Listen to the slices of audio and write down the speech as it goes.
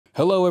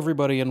Hello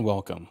everybody and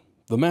welcome.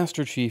 The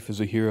Master Chief is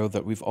a hero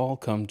that we've all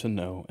come to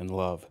know and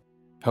love.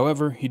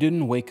 However, he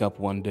didn't wake up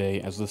one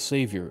day as the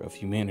savior of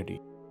humanity.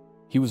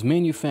 He was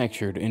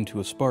manufactured into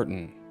a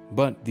Spartan,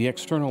 but the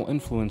external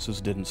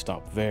influences didn't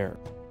stop there.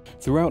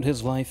 Throughout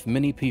his life,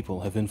 many people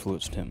have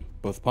influenced him,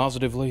 both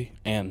positively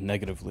and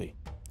negatively,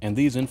 and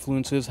these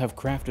influences have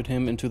crafted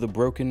him into the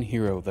broken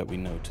hero that we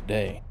know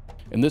today.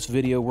 In this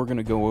video, we're going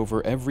to go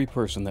over every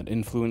person that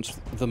influenced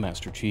the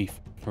Master Chief.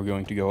 We're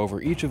going to go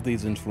over each of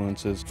these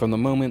influences from the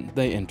moment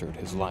they entered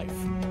his life.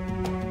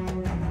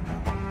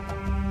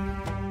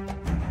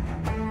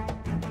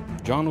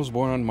 John was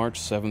born on March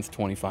 7th,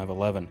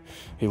 2511.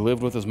 He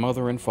lived with his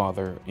mother and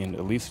father in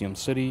Elysium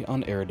City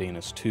on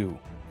Eridanus II.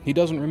 He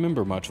doesn't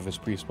remember much of his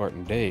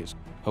pre-Spartan days.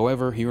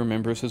 However, he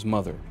remembers his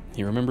mother.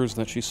 He remembers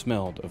that she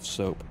smelled of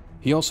soap.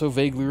 He also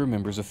vaguely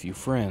remembers a few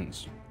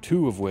friends,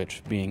 two of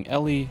which being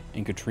Ellie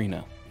and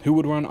Katrina, who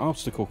would run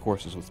obstacle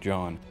courses with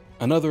John.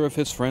 Another of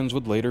his friends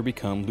would later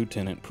become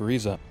Lieutenant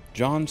Parisa.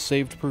 John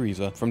saved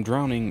Parisa from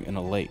drowning in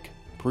a lake.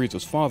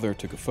 Parisa's father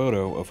took a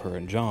photo of her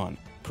and John.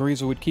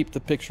 Parisa would keep the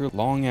picture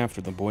long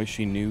after the boy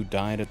she knew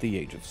died at the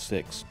age of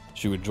 6.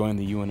 She would join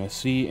the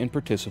UNSC and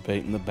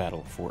participate in the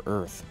battle for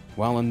Earth.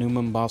 While in New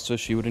Mombasa,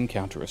 she would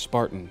encounter a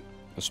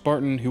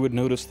Spartan who would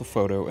notice the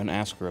photo and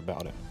ask her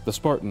about it. The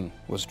Spartan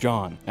was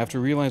John. After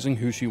realizing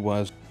who she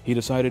was, he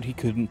decided he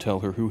couldn't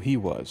tell her who he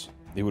was.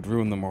 It would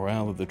ruin the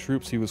morale of the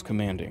troops he was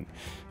commanding,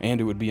 and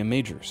it would be a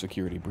major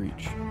security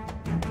breach.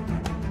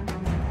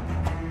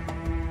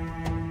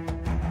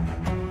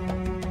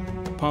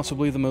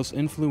 Possibly the most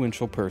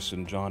influential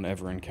person John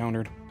ever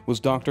encountered was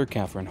Dr.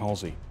 Catherine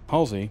Halsey.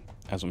 Halsey,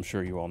 as I'm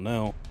sure you all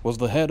know, was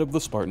the head of the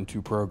Spartan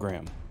II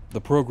program.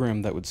 The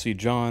program that would see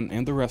John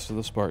and the rest of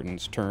the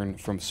Spartans turn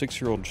from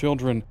 6-year-old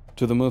children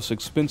to the most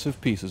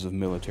expensive pieces of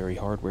military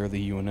hardware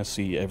the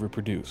UNSC ever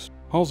produced.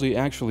 Halsey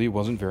actually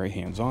wasn't very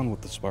hands-on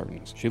with the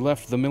Spartans. She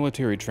left the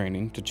military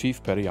training to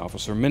Chief Petty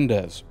Officer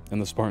Mendez,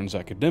 and the Spartans'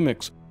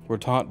 academics were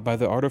taught by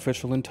the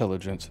artificial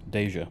intelligence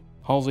Deja.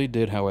 Halsey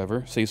did,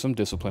 however, see some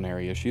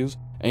disciplinary issues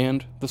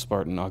and the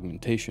Spartan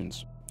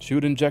augmentations. She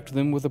would inject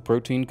them with a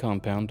protein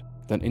compound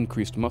that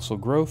increased muscle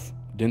growth,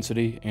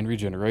 density, and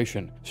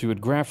regeneration. She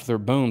would graft their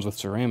bones with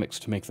ceramics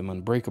to make them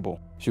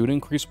unbreakable. She would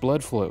increase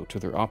blood flow to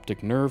their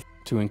optic nerve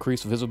to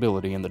increase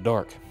visibility in the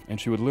dark,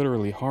 and she would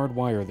literally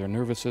hardwire their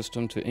nervous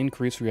system to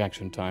increase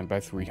reaction time by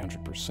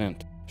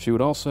 300%. She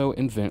would also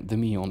invent the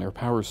Mjolnir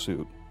power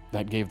suit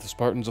that gave the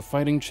Spartans a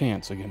fighting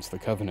chance against the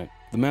Covenant.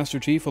 The Master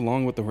Chief,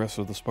 along with the rest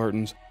of the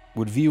Spartans,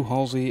 would view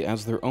Halsey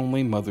as their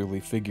only motherly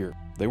figure.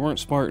 They weren't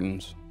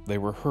Spartans, they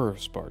were her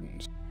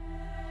Spartans.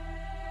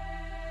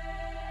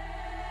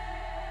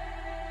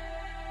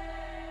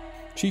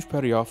 Chief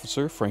Petty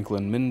Officer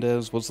Franklin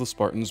Mendez was the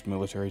Spartans'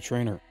 military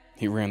trainer.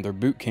 He ran their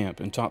boot camp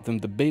and taught them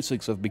the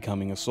basics of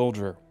becoming a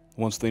soldier.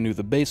 Once they knew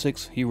the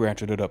basics, he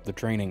ratcheted up the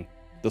training.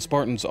 The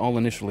Spartans all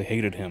initially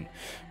hated him,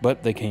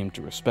 but they came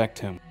to respect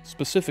him.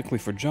 Specifically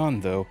for John,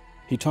 though,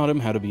 he taught him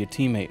how to be a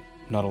teammate,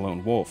 not a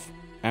lone wolf.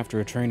 After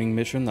a training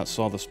mission that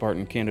saw the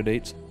Spartan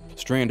candidates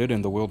stranded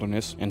in the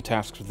wilderness and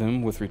tasked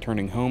them with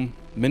returning home,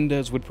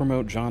 Mendez would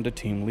promote John to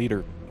team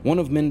leader. One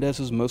of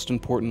Mendez's most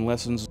important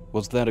lessons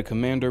was that a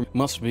commander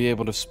must be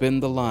able to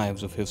spend the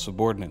lives of his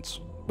subordinates,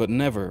 but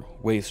never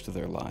waste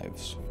their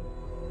lives.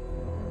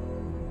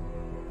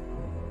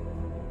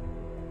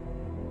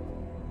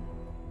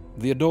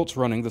 The adults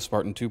running the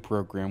Spartan II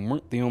program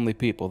weren't the only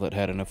people that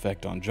had an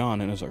effect on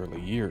John in his early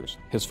years.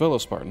 His fellow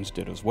Spartans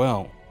did as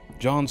well.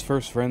 John's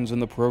first friends in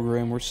the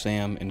program were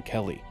Sam and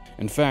Kelly.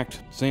 In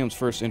fact, Sam's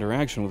first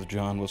interaction with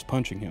John was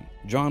punching him.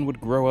 John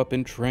would grow up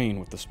and train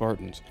with the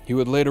Spartans. He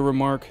would later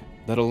remark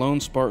that a lone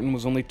Spartan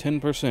was only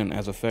 10%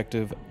 as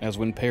effective as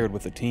when paired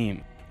with a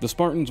team. The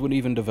Spartans would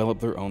even develop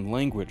their own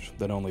language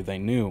that only they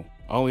knew.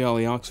 Ollie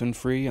Ollie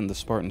Oxenfree and the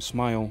Spartan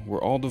Smile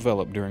were all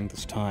developed during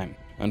this time.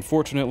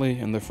 Unfortunately,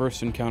 in their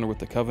first encounter with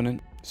the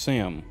Covenant,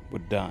 Sam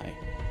would die.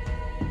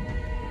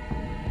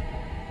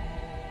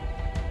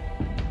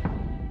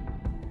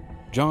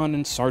 John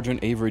and Sergeant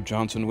Avery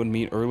Johnson would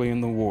meet early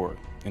in the war,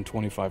 in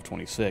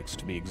 2526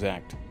 to be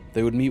exact.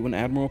 They would meet when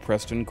Admiral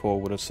Preston Cole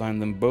would assign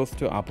them both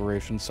to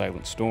Operation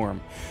Silent Storm,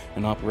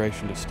 an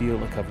operation to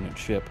steal a Covenant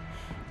ship.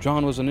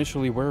 John was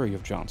initially wary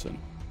of Johnson,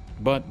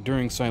 but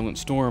during Silent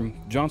Storm,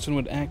 Johnson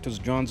would act as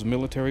John's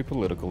military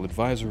political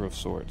advisor of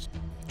sorts.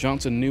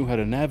 Johnson knew how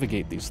to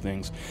navigate these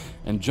things,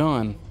 and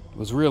John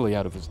was really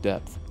out of his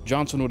depth.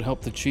 Johnson would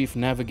help the Chief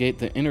navigate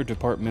the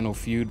interdepartmental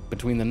feud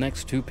between the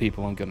next two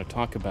people I'm going to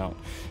talk about,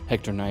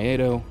 Hector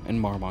Nieto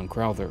and Marmon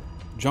Crowther.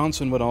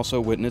 Johnson would also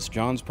witness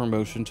John's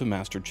promotion to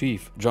Master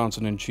Chief.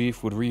 Johnson and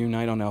Chief would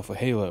reunite on Alpha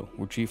Halo,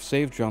 where Chief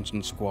saved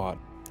Johnson's squad.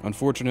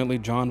 Unfortunately,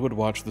 John would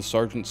watch the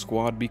Sergeant's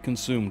squad be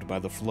consumed by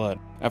the flood.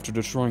 After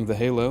destroying the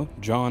Halo,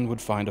 John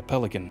would find a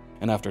Pelican,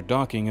 and after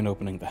docking and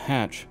opening the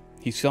hatch,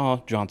 he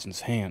saw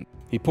Johnson's hand.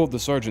 He pulled the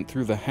sergeant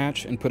through the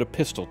hatch and put a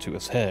pistol to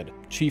his head.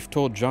 Chief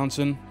told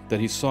Johnson that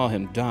he saw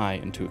him die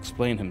and to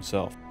explain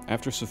himself.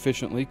 After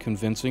sufficiently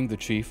convincing the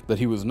Chief that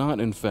he was not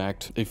in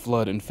fact a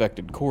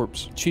flood-infected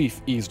corpse,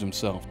 Chief eased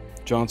himself.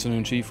 Johnson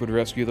and Chief would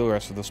rescue the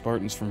rest of the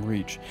Spartans from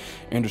Reach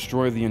and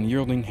destroy the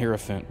unyielding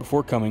Hierophant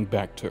before coming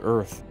back to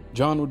Earth.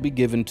 John would be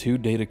given 2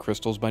 data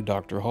crystals by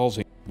Dr.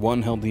 Halsey.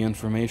 One held the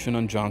information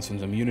on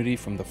Johnson's immunity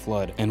from the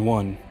Flood, and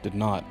one did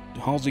not.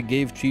 Halsey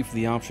gave Chief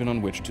the option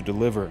on which to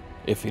deliver.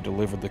 If he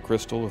delivered the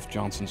crystal of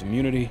Johnson's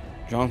immunity,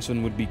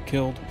 Johnson would be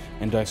killed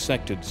and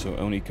dissected so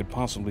Oni could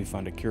possibly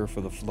find a cure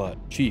for the Flood.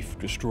 Chief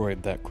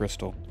destroyed that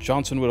crystal.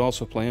 Johnson would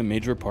also play a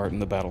major part in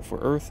the Battle for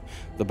Earth,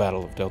 the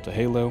Battle of Delta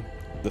Halo,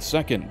 the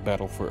Second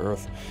Battle for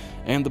Earth,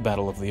 and the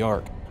Battle of the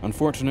Ark.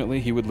 Unfortunately,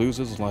 he would lose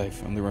his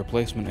life in the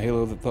replacement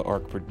Halo that the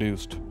Ark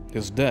produced.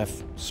 His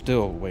death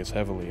still weighs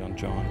heavily on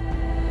John.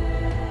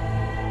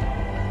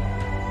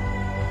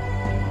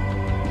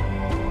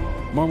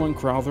 Marlon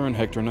Crowther and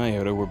Hector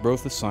Nieto were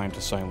both assigned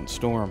to Silent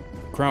Storm.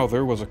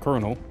 Crowther was a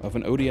colonel of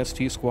an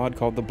ODST squad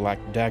called the Black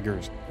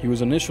Daggers. He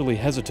was initially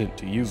hesitant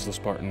to use the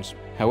Spartans.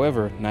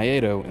 However,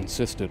 Nieto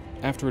insisted.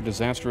 After a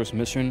disastrous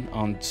mission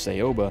on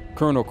Saoba,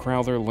 Colonel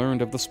Crowther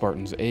learned of the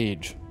Spartans'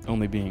 age,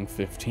 only being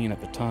 15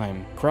 at the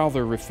time.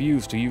 Crowther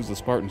refused to use the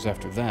Spartans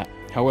after that.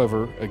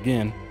 However,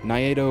 again,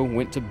 Nieto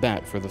went to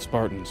bat for the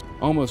Spartans,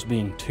 almost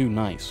being too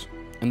nice.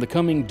 In the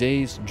coming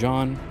days,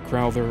 John,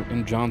 Crowther,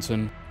 and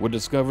Johnson would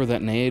discover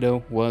that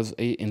Nieto was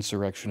an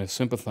insurrectionist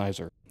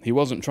sympathizer. He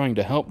wasn't trying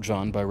to help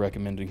John by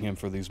recommending him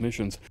for these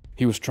missions.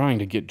 He was trying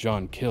to get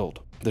John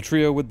killed. The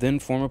trio would then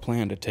form a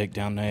plan to take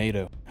down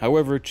Nieto.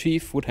 However,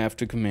 Chief would have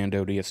to command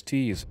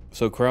ODSTs,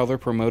 so Crowther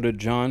promoted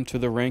John to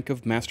the rank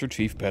of Master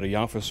Chief Petty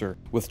Officer,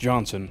 with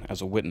Johnson as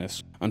a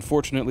witness.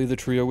 Unfortunately, the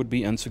trio would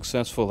be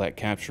unsuccessful at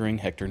capturing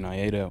Hector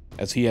Nieto,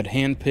 as he had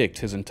handpicked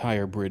his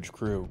entire bridge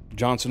crew.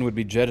 Johnson would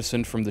be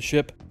jettisoned from the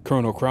ship,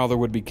 Colonel Crowther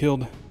would be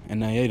killed,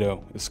 and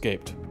Nieto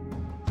escaped.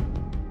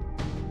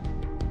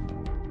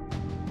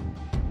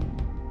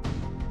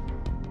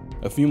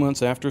 A few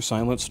months after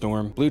Silent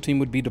Storm, Blue Team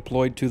would be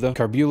deployed to the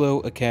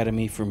Carbulo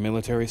Academy for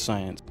Military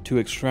Science to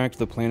extract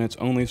the planet's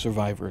only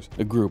survivors,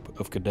 a group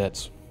of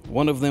cadets.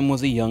 One of them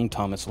was a young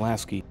Thomas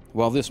Lasky.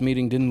 While this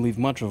meeting didn't leave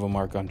much of a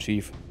mark on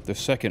Chief, the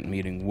second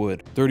meeting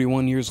would.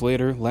 31 years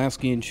later,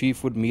 Lasky and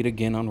Chief would meet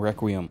again on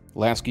Requiem.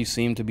 Lasky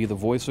seemed to be the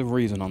voice of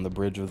reason on the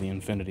bridge of the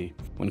Infinity.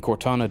 When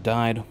Cortana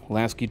died,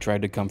 Lasky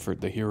tried to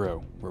comfort the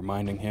hero,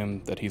 reminding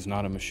him that he's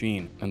not a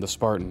machine, and the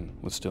Spartan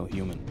was still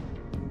human.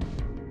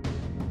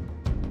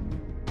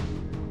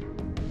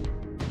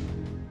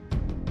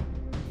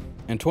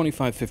 In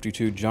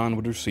 2552, John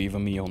would receive a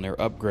Mjolnir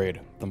upgrade,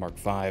 the Mark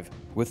V.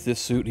 With this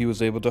suit, he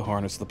was able to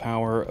harness the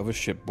power of a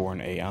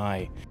shipborne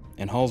AI,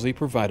 and Halsey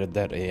provided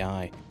that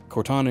AI.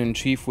 Cortana and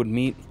Chief would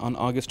meet on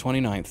August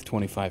 29,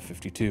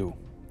 2552.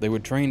 They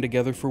would train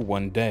together for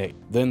 1 day,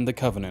 then the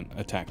Covenant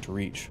attacked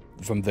Reach.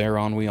 From there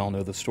on, we all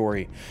know the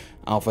story.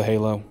 Alpha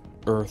Halo,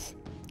 Earth,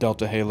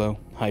 Delta Halo,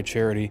 High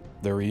Charity,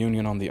 their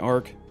reunion on the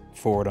Ark,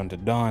 Forward Unto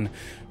Dawn,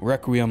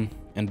 Requiem,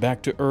 and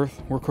back to Earth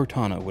where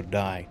Cortana would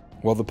die.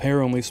 While the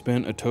pair only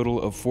spent a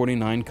total of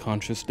 49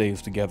 conscious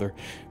days together,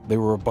 they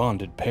were a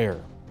bonded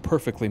pair,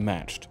 perfectly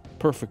matched,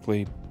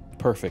 perfectly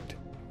perfect.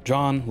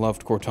 John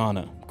loved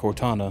Cortana,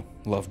 Cortana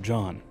loved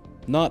John.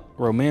 Not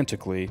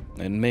romantically,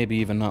 and maybe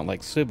even not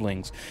like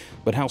siblings,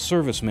 but how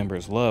service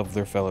members love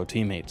their fellow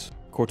teammates.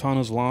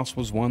 Cortana's loss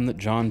was one that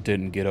John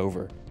didn't get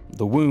over,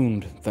 the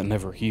wound that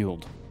never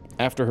healed.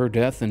 After her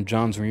death and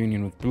John's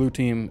reunion with Blue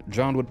Team,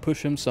 John would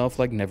push himself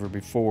like never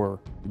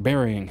before,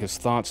 burying his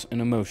thoughts and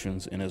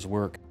emotions in his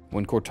work.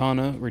 When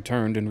Cortana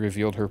returned and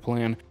revealed her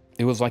plan,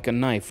 it was like a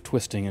knife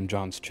twisting in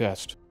John's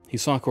chest. He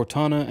saw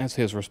Cortana as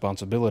his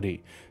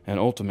responsibility, and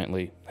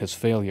ultimately, his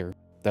failure.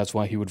 That's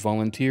why he would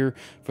volunteer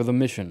for the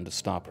mission to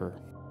stop her.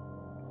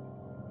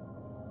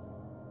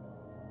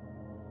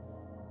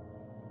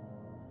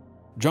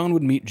 John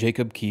would meet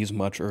Jacob Keyes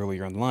much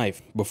earlier in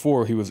life,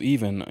 before he was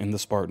even in the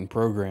Spartan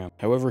program.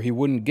 However, he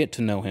wouldn't get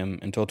to know him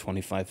until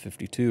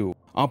 2552.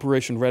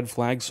 Operation Red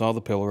Flag saw the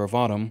Pillar of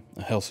Autumn,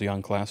 a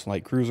Halcyon-class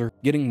light cruiser,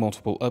 getting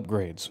multiple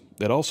upgrades.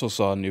 It also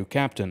saw a new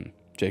captain,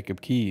 Jacob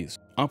Keyes.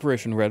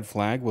 Operation Red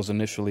Flag was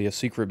initially a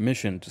secret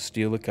mission to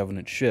steal a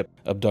Covenant ship,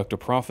 abduct a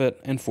Prophet,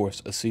 and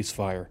force a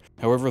ceasefire.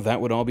 However,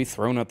 that would all be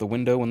thrown out the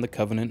window when the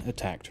Covenant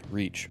attacked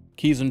Reach.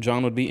 Keyes and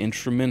John would be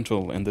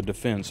instrumental in the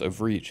defense of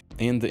Reach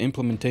and the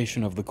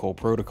implementation of the Cole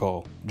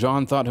Protocol.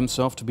 John thought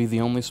himself to be the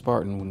only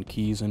Spartan when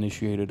Keyes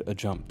initiated a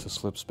jump to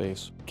slip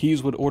space.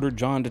 Keyes would order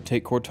John to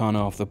take Cortana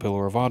off the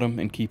Pillar of Autumn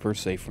and keep her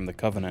safe from the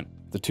Covenant.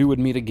 The two would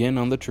meet again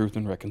on the Truth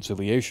and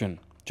Reconciliation.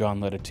 John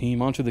led a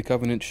team onto the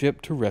Covenant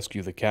ship to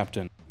rescue the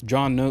captain.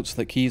 John notes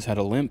that Keyes had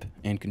a limp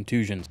and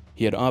contusions.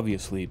 He had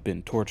obviously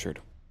been tortured.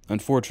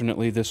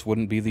 Unfortunately, this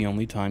wouldn't be the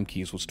only time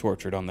Keyes was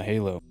tortured on the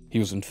Halo. He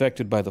was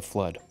infected by the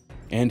Flood,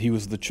 and he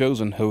was the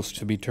chosen host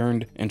to be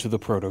turned into the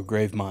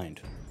Proto-Gravemind.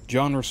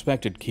 John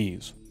respected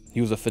Keyes.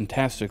 He was a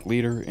fantastic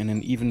leader and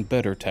an even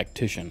better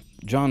tactician.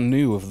 John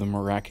knew of the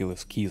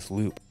miraculous Keyes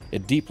loop.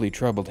 It deeply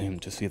troubled him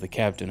to see the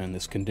captain in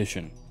this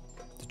condition.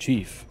 The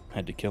chief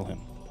had to kill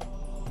him.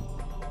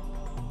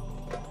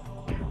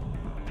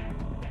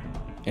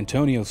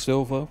 Antonio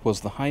Silva was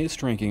the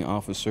highest-ranking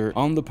officer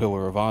on the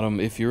Pillar of Autumn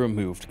if you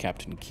removed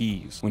Captain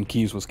Keyes. When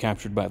Keyes was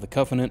captured by the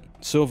Covenant,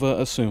 Silva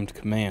assumed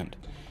command.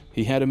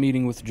 He had a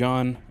meeting with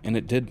John, and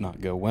it did not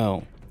go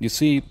well. You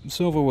see,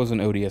 Silva was an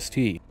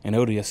ODST, and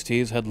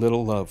ODSTs had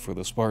little love for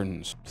the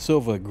Spartans.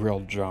 Silva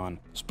grilled John.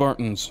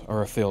 "Spartans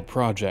are a failed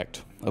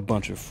project, a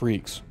bunch of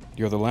freaks.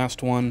 You're the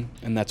last one,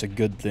 and that's a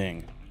good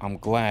thing. I'm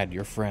glad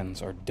your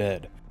friends are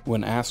dead."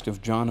 When asked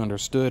if John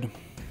understood,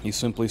 he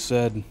simply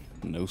said,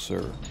 "No,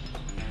 sir."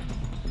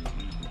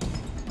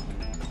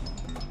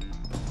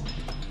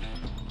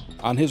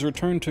 On his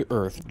return to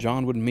Earth,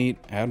 John would meet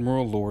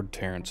Admiral Lord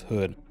Terrence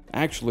Hood.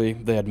 Actually,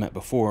 they had met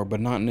before,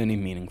 but not in any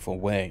meaningful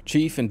way.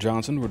 Chief and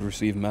Johnson would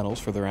receive medals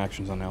for their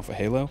actions on Alpha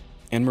Halo,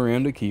 and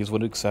Miranda Keyes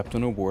would accept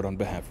an award on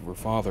behalf of her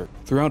father.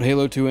 Throughout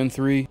Halo 2 and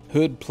 3,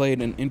 Hood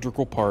played an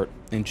integral part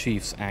in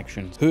Chief's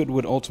actions. Hood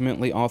would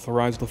ultimately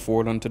authorize the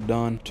Forward Unto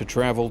Dawn to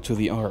travel to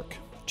the Ark.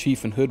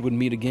 Chief and Hood would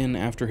meet again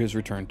after his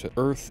return to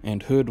Earth,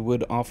 and Hood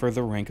would offer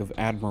the rank of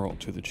Admiral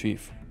to the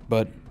Chief.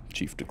 But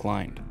Chief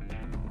declined.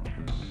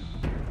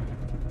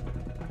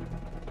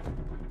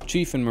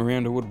 Chief and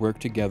Miranda would work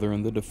together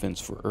in the defense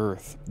for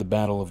Earth, the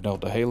Battle of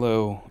Delta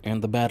Halo,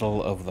 and the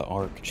Battle of the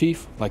Ark.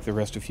 Chief, like the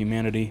rest of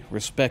humanity,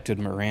 respected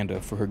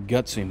Miranda for her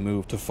gutsy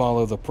move to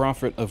follow the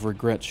Prophet of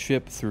Regret's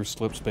ship through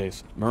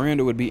slipspace.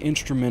 Miranda would be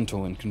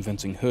instrumental in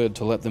convincing Hood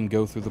to let them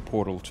go through the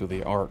portal to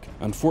the Ark.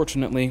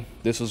 Unfortunately,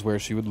 this is where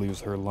she would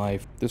lose her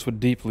life. This would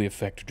deeply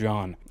affect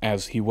John,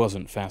 as he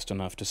wasn't fast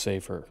enough to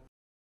save her.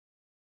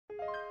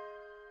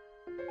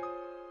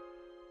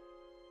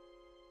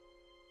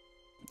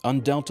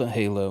 On Delta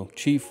Halo,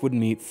 Chief would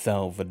meet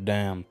Thel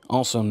 'Vadam,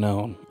 also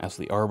known as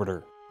the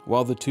Arbiter.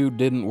 While the two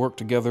didn't work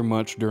together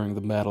much during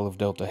the Battle of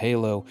Delta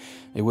Halo,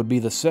 it would be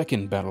the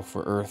second battle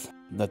for Earth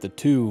that the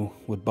two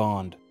would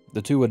bond.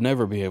 The two would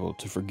never be able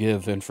to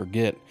forgive and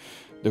forget.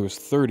 There was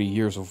 30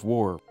 years of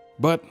war,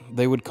 but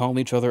they would call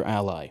each other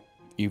ally,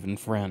 even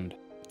friend.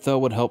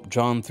 Thel would help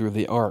John through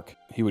the Ark.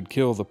 He would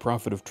kill the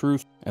Prophet of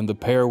Truth, and the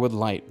pair would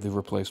light the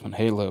replacement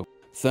Halo.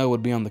 Thel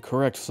would be on the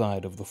correct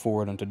side of the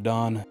Forward Unto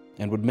Dawn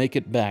and would make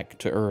it back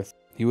to Earth.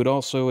 He would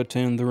also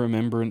attend the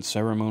remembrance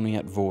ceremony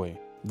at Voi.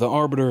 The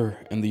Arbiter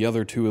and the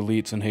other two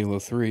elites in Halo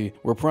 3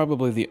 were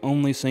probably the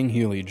only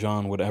Sangheili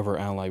John would ever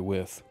ally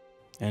with,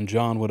 and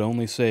John would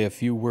only say a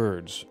few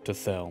words to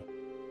Thel.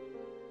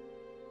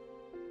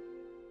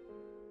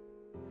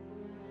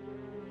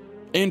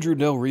 Andrew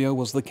Del Rio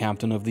was the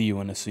captain of the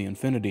UNSC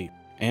Infinity,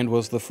 and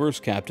was the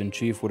first captain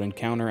Chief would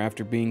encounter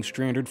after being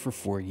stranded for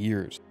 4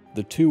 years.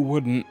 The two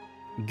wouldn't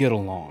get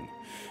along.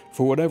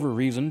 For whatever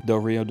reason, Del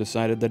Rio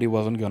decided that he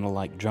wasn't going to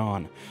like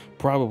John,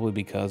 probably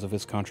because of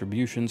his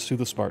contributions to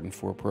the Spartan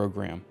 4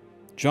 program.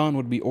 John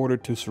would be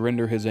ordered to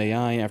surrender his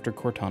AI after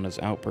Cortana's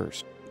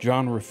outburst.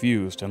 John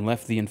refused and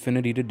left the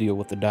Infinity to deal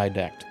with the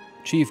Didact.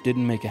 Chief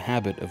didn't make a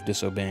habit of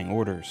disobeying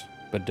orders,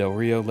 but Del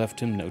Rio left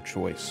him no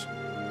choice.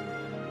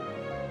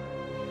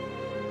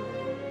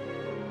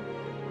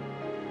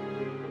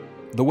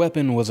 The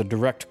weapon was a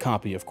direct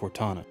copy of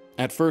Cortana.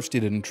 At first he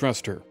didn't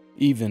trust her,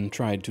 even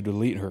tried to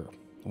delete her.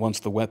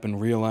 Once the weapon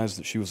realized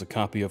that she was a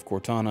copy of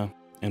Cortana,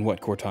 and what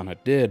Cortana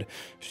did,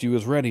 she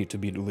was ready to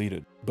be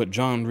deleted. But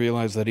John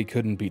realized that he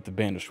couldn't beat the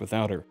Banished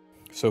without her,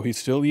 so he's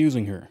still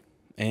using her,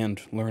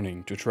 and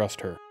learning to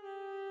trust her.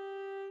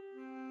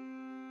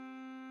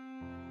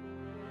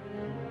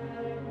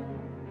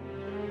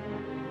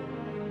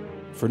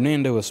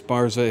 Fernando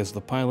Esparza is the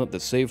pilot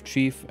that saved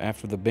Chief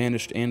after the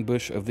Banished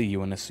ambush of the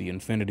UNSC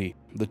Infinity.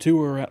 The two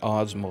were at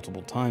odds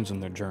multiple times in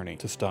their journey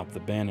to stop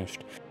the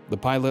Banished. The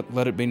pilot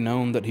let it be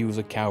known that he was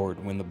a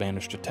coward when the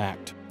Banished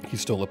attacked. He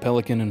stole a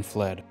Pelican and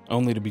fled,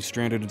 only to be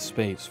stranded in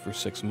space for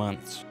 6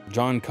 months.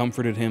 John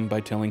comforted him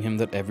by telling him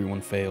that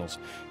everyone fails,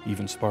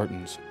 even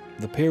Spartans.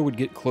 The pair would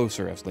get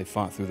closer as they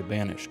fought through the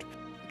Banished.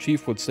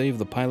 Chief would save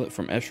the pilot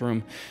from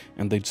Escharum,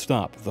 and they'd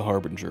stop the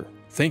Harbinger.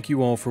 Thank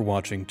you all for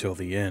watching till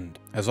the end.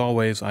 As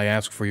always, I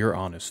ask for your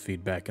honest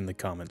feedback in the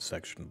comments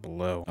section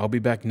below. I'll be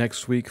back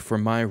next week for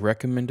my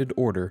recommended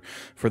order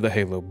for the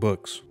Halo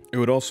books. It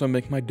would also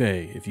make my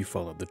day if you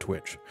followed the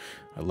Twitch.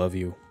 I love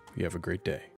you. You have a great day.